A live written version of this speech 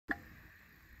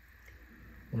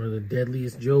One of the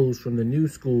deadliest Joes from the new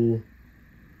school.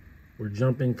 We're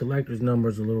jumping collector's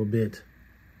numbers a little bit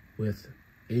with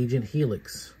Agent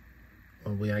Helix,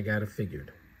 one way I got it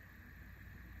figured.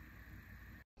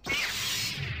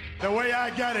 The way I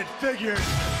got it figured.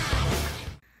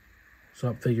 What's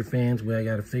up, figure fans? Way I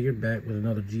got it figured, back with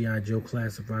another G.I. Joe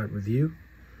classified review.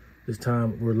 This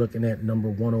time we're looking at number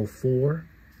 104,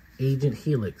 Agent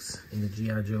Helix in the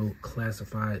G.I. Joe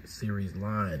Classified Series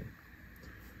line.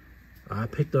 I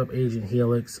picked up Agent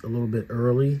Helix a little bit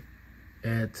early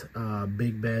at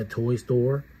Big Bad Toy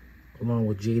Store, along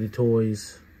with Jada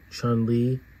Toys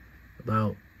Chun-Li,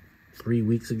 about 3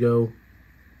 weeks ago.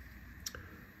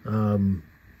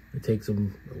 It takes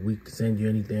them a week to send you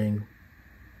anything,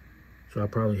 so I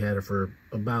probably had her for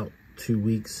about 2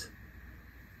 weeks.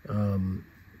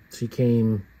 She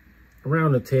came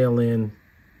around the tail end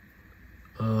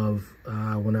of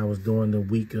when I was doing the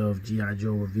week of G.I.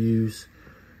 Joe reviews,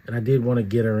 and I did want to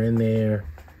get her in there,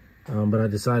 but I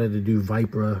decided to do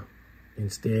Vipra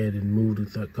instead and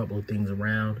moved a couple of things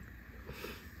around.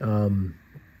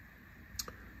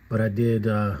 But I did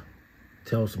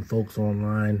tell some folks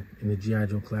online in the G.I.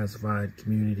 Joe Classified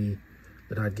community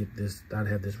that I'd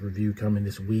have this review coming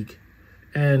this week,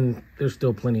 and there's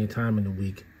still plenty of time in the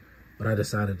week, but I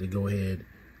decided to go ahead,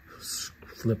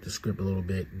 flip the script a little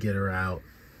bit, get her out,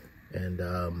 and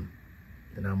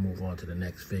I'll move on to the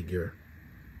next figure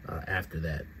after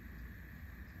that.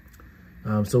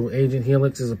 So Agent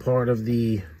Helix is a part of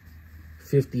the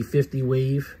 50-50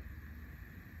 wave.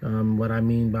 What I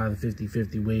mean by the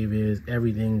 50-50 wave is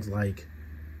everything's like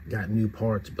got new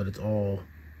parts, but it's all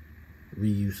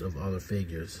reuse of other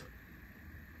figures.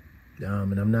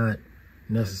 And I'm not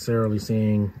necessarily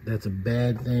saying that's a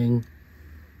bad thing.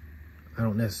 I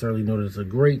don't necessarily know that it's a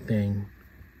great thing.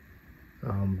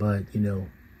 But, you know,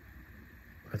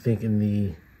 I think in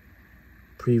the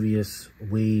previous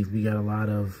wave, we got a lot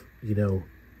of, you know,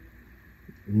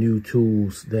 new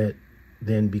tools that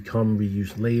then become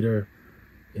reused later.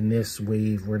 In this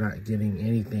wave, we're not getting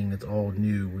anything that's all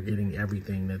new. We're getting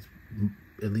everything that's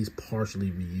at least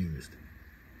partially reused.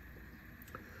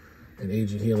 And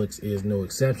Agent Helix is no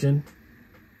exception,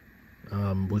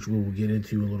 which we will get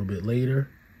into a little bit later.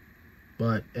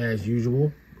 But as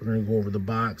usual, we're going to go over the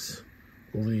box,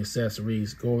 go over the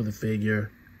accessories, go over the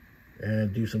figure,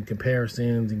 and do some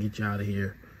comparisons and get you out of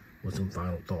here with some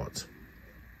final thoughts.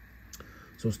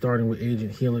 So starting with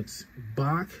Agent Helix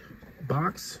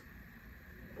box.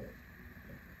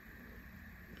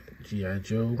 G.I.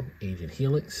 Joe, Agent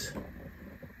Helix,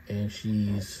 and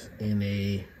she's in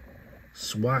a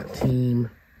SWAT team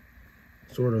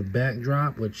sort of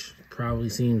backdrop, which probably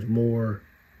seems more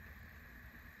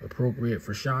appropriate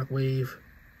for Shockwave,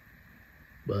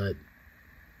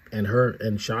 and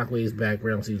Shockwave's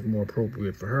background seems more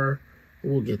appropriate for her.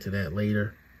 We'll get to that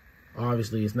later.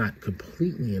 Obviously, it's not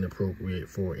completely inappropriate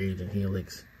for Agent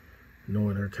Helix,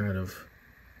 knowing her kind of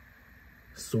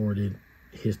sordid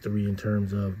history in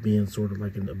terms of being sort of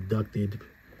like an abducted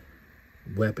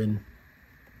weapon.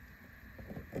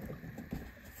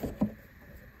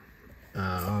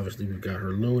 Obviously, we've got her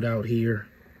loadout here.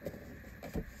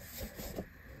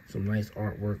 Some nice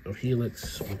artwork of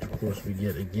Helix, which of course we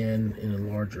get again in a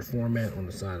larger format on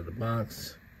the side of the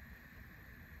box.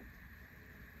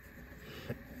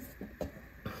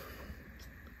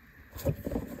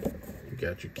 You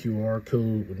got your QR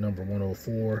code with number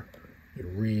 104. Your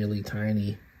really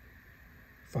tiny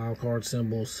file card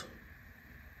symbols.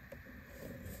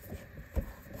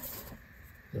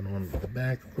 Then on the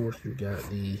back, of course, you've got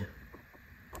the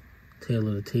tail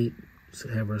of the tape. So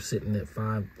have her sitting at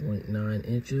 5.9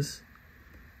 inches.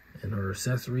 And her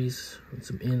accessories and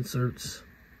some inserts.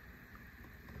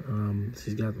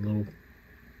 She's got the little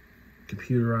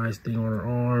computerized thing on her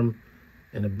arm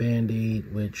and a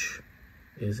Band-Aid, which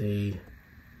is a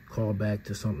callback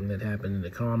to something that happened in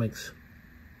the comics.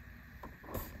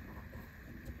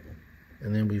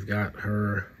 And then we've got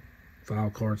her file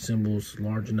card symbols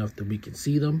large enough that we can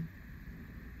see them.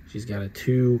 She's got a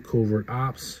 2 covert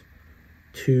ops,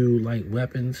 2 light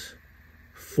weapons,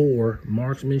 4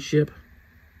 marksmanship,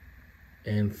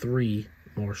 and 3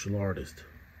 martial artist.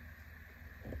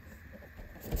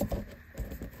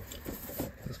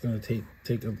 That's gonna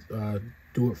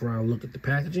do it for our look at the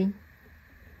packaging.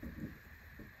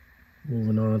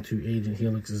 Moving on to Agent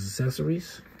Helix's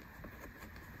accessories.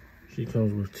 She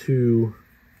comes with 2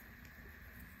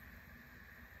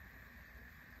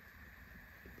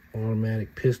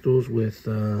 automatic pistols with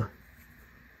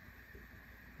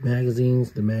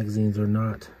magazines. The magazines are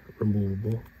not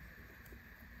removable.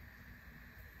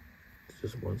 It's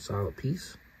just one solid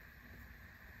piece.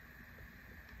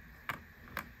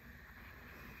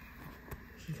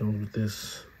 She comes with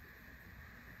this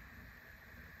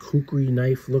kukri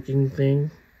knife looking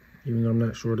thing, even though I'm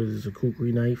not sure that it's a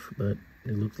kukri knife, but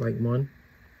it looks like one.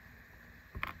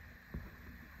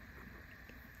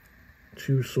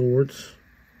 2 swords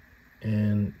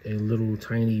and a little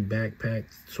tiny backpack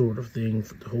sort of thing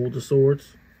to hold the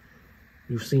swords.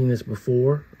 You've seen this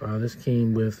before. This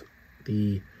came with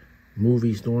the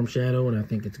movie Storm Shadow, and I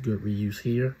think it's a good reuse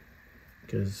here,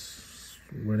 because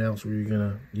when else were you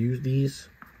gonna use these?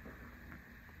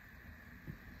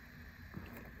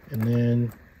 And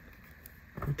then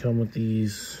we come with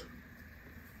these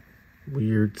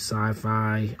weird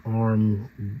sci-fi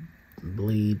arm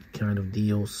blade kind of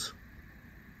deals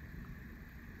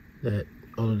that,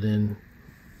 other than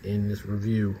in this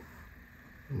review,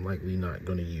 I'm likely not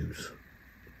going to use.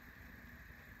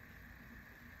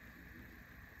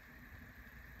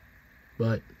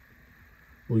 But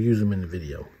we'll use them in the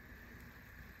video.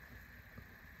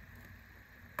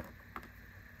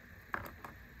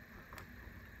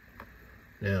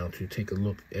 Now to take a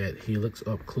look at Helix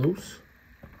up close.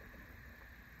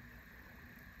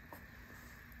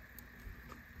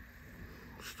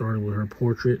 Starting with her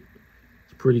portrait.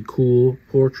 It's a pretty cool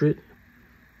portrait.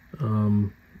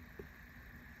 Even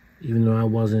though I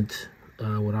wasn't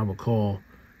what I would call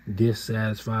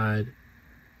dissatisfied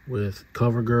with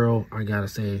Cover Girl, I gotta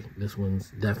say this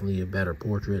one's definitely a better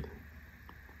portrait.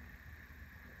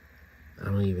 I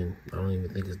don't even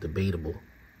think it's debatable.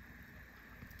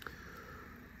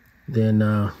 Then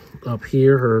up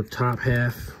here, her top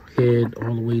half head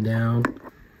all the way down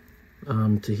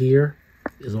to here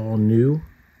is all new.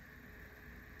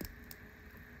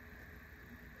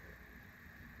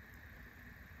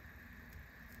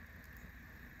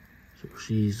 So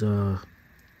she's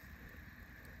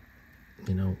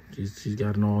you know, she's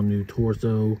got an all new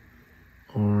torso,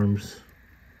 arms.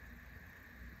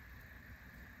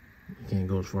 I can't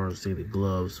go as far as to say the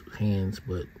gloves, hands,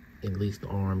 but at least the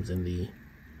arms and the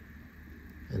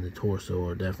torso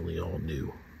are definitely all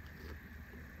new.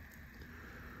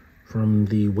 From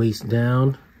the waist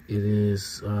down, it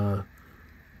is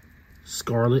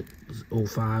Scarlett,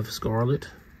 05 Scarlett,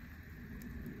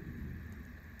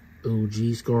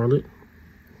 OG Scarlett.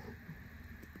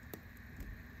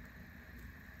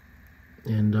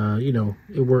 And, you know,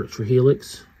 it works for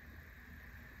Helix.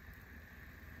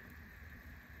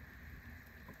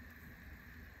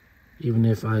 Even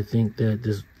if I think that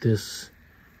this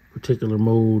particular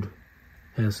mode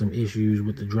has some issues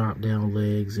with the drop down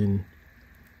legs and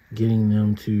getting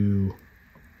them to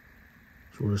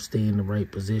sort of stay in the right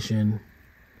position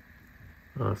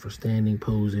for standing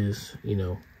poses, you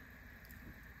know,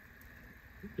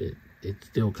 it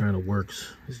still kind of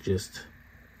works. It's just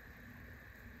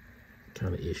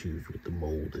kind of issues with the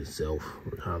mold itself,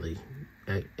 or how they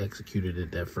executed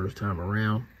it that first time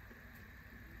around.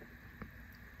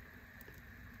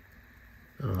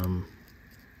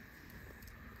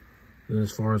 And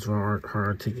as far as her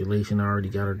articulation, I already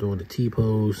got her doing the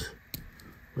T-pose,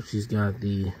 but she's got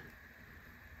the,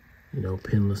 you know,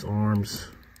 pinless arms.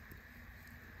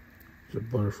 There's a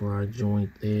butterfly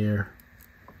joint there,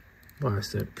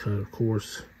 bicep cut, of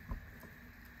course.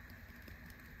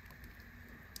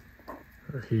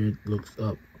 Her head looks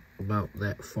up about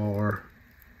that far,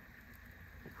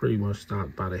 pretty much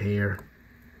stopped by the hair.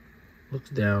 Looks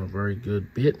down a very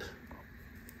good bit.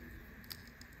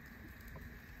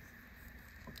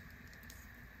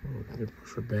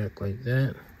 Push her back like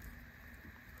that.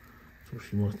 So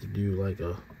she wants to do like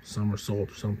a somersault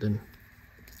or something.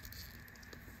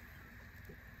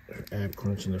 Her ab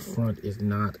crunch in the front is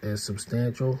not as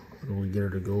substantial. But we get her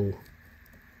to go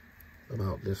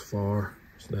about this far.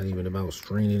 It's not even about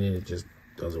straining it. It just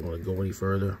doesn't want to go any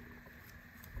further.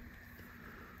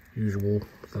 Usual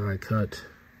thigh cut.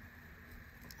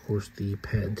 Of course, the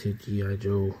patented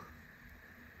G.I.Joe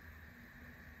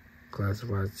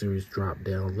Classified Series drop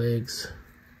down legs.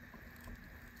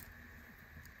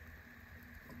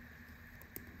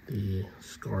 The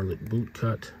Scarlett boot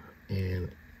cut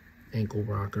and ankle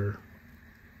rocker.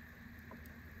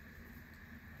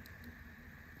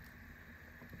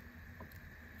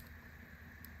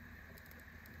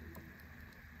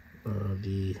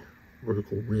 The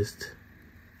vertical wrist.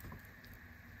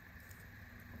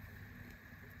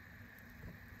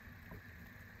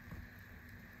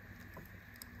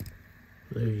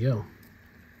 There you go.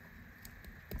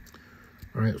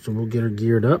 All right, so we'll get her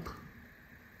geared up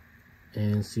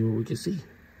and see what we can see.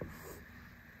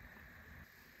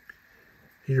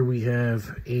 Here we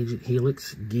have Agent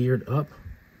Helix geared up.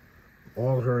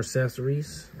 All her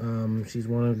accessories. She's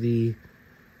one of the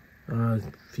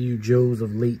few Joes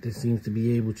of late that seems to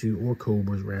be able to, or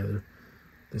Cobras rather,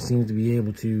 that seems to be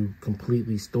able to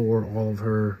completely store all of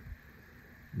her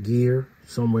gear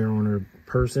somewhere on her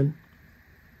person.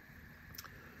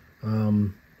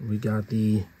 We got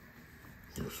the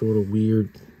sort of weird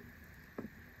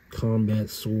combat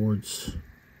swords,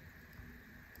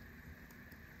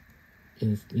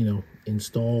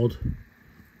 installed.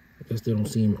 I guess they don't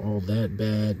seem all that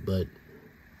bad, but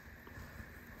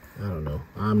I don't know.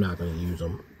 I'm not going to use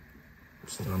them.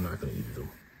 I'm not going to use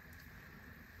them.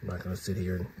 I'm not going to sit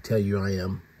here and tell you I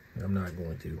am. I'm not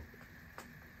going to.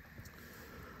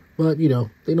 But, they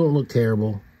don't look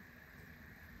terrible.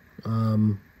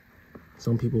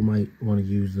 Some people might want to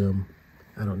use them.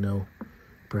 I don't know.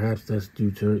 Perhaps that's due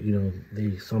to,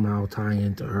 they somehow tie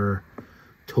into her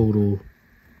total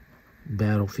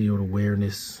battlefield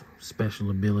awareness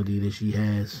special ability that she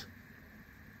has.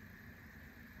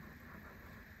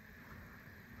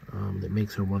 That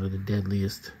makes her one of the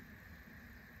deadliest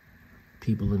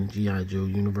people in the G.I.Joe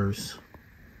universe.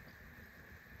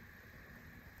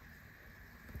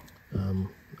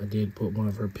 I did put one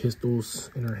of her pistols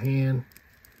in her hand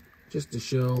just to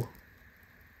show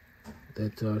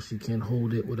that she can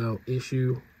hold it without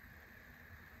issue.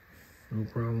 No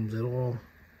problems at all.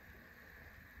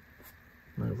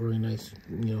 Very nice,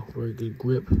 very good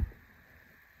grip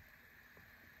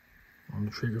on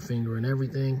the trigger finger and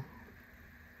everything.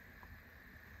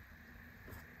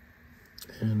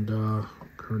 And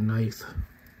her knife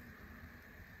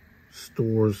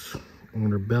stores on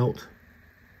her belt.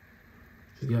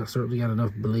 She's certainly got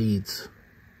enough blades.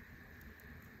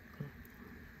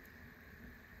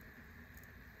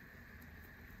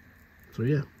 So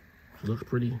yeah, she looks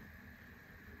pretty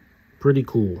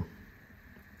cool.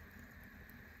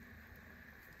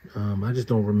 I just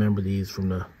don't remember these from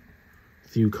the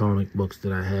few comic books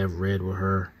that I have read with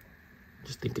her. I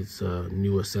just think it's a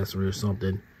new accessory or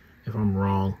something. If I'm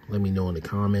wrong, let me know in the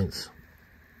comments.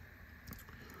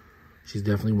 She's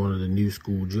definitely one of the new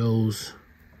school Joes.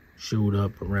 Showed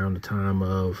up around the time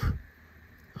of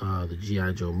the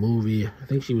G.I. Joe movie. I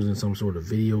think she was in some sort of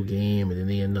video game, and then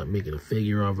they ended up making a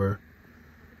figure of her.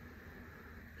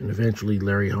 And eventually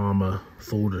Larry Hama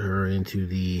folded her into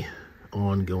the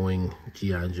ongoing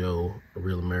G.I. Joe, A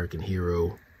Real American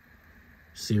Hero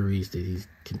series that he's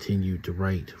continued to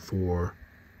write for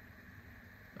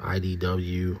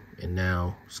IDW and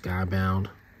now Skybound.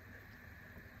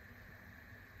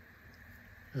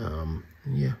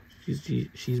 Yeah,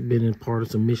 she's been in part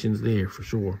of some missions there for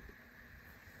sure.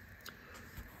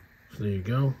 So there you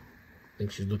go. I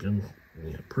think she's looking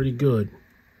pretty good.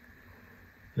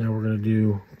 Now we're going to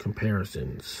do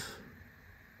comparisons.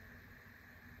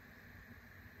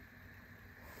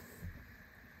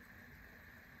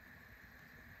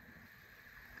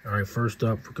 All right, first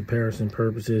up, for comparison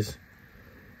purposes,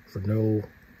 for no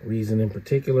reason in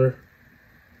particular,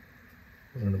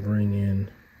 we're going to bring in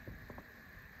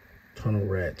Tunnel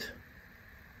Rat.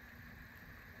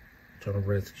 Tunnel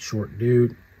Rat's a short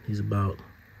dude. He's about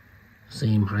the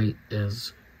same height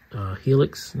as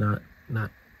Helix. Not.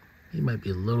 He might be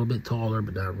a little bit taller,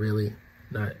 but not really.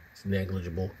 It's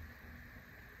negligible.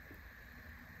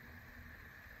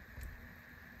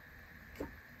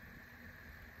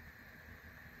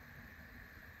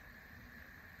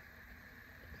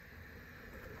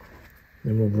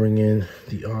 Then we'll bring in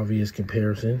the obvious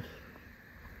comparison.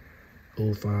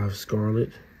 OG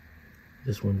Scarlett.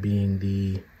 This one being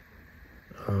the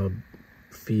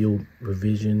field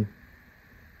revision.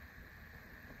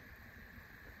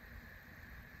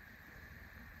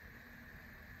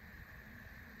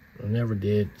 I never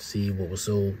did see what was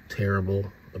so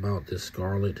terrible about this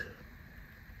Scarlett.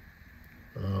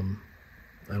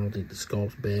 I don't think the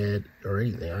sculpt's bad or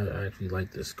anything. I actually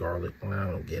like this Scarlett. I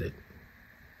don't get it.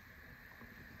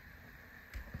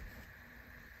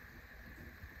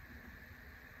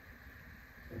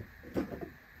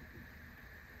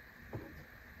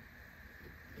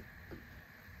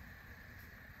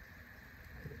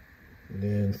 And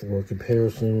then for a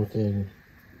comparison with an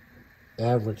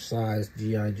average size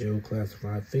G.I. Joe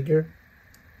classified figure,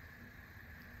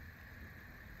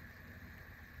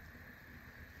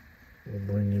 we'll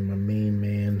bring in my main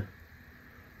man,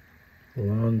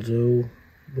 Alonzo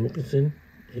Wilkinson,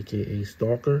 aka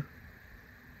Stalker.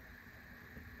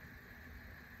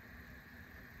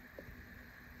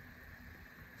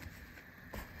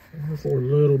 And for a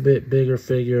little bit bigger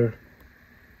figure,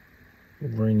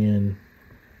 we'll bring in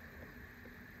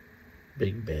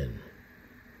Big Ben.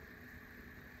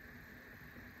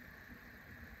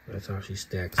 That's how she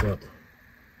stacks up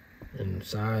in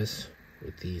size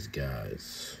with these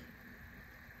guys.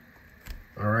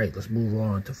 All right, let's move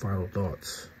on to final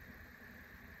thoughts.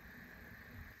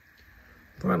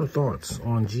 Final thoughts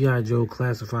on G.I. Joe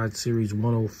Classified Series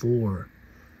 104,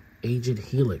 Agent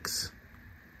Helix.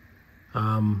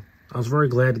 I was very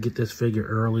glad to get this figure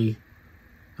early.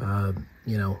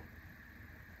 You know,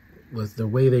 with the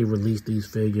way they release these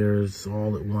figures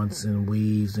all at once in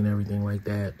weaves and everything like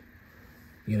that,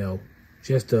 you know,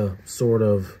 just to sort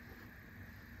of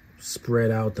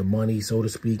spread out the money, so to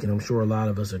speak, and I'm sure a lot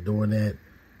of us are doing that.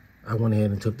 I went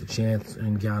ahead and took the chance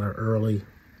and got her early.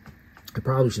 I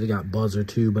probably should have got Buzzer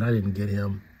too, but I didn't get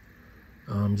him.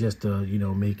 Just to, you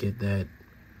know, make it that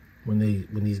when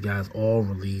these guys all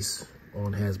release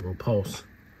on Hasbro Pulse,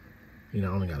 you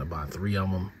know, I only got to buy 3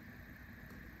 of them.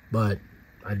 But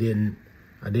I didn't.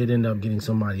 I did end up getting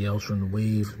somebody else from the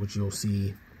wave, which you'll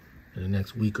see in the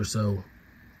next week or so.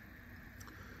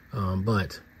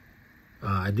 But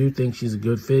I do think she's a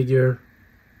good figure.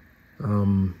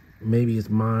 Maybe it's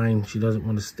mine. She doesn't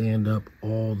want to stand up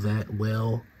all that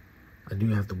well. I do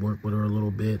have to work with her a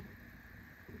little bit.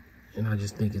 And I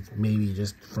just think it's maybe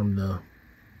just from the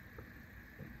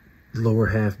lower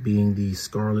half being the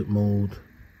Scarlett mold.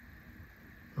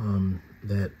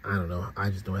 That, I don't know,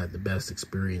 I just don't have the best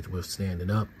experience with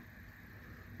standing up.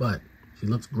 But she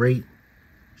looks great.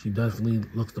 She definitely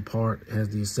looks the part, has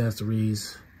the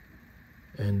accessories.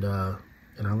 And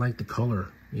I like the color,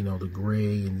 you know, the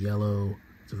gray and yellow.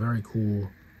 It's a very cool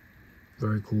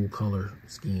color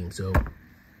scheme. So,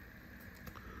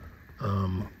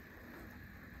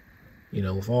 you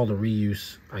know, with all the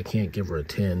reuse, I can't give her a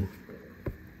 10.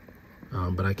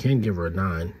 But I can give her a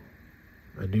 9.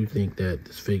 I do think that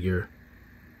this figure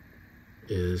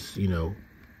is, you know,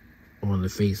 on the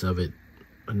face of it,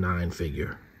 a 9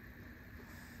 figure.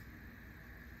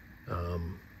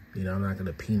 You know, I'm not going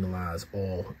to penalize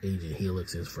all Agent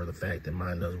Helixes for the fact that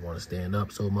mine doesn't want to stand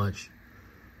up so much.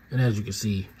 And as you can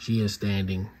see, she is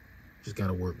standing. Just got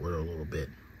to work with her a little bit.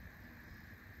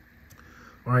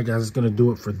 All right, guys, that's going to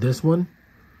do it for this one.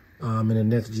 In the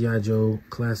next G.I. Joe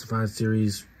Classified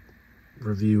Series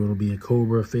review, it'll be a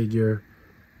Cobra figure.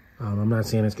 I'm not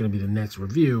saying it's going to be the next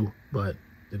review, but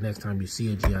the next time you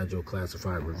see a G.I. Joe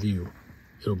Classified review,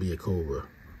 it'll be a Cobra,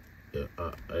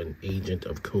 an agent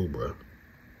of Cobra.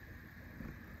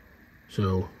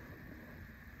 So,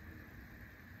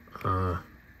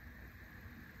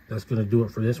 that's going to do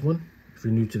it for this one. If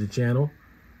you're new to the channel,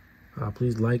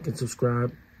 please like and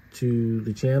subscribe to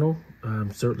the channel.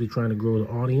 I'm certainly trying to grow the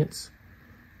audience.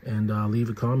 And leave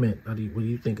a comment. What do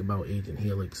you think about Agent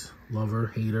Helix? Lover,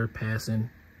 hater, passing,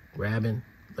 grabbing?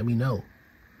 Let me know.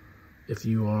 If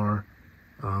you are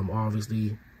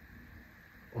obviously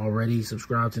already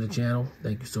subscribed to the channel,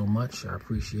 thank you so much. I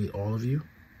appreciate all of you.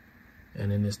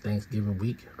 And in this Thanksgiving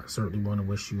week, I certainly want to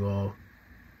wish you all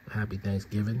a happy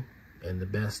Thanksgiving and the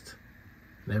best.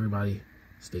 And everybody,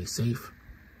 stay safe.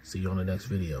 See you on the next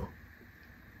video.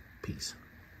 Peace.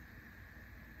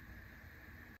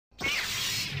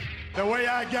 The way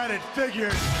I got it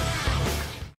figured.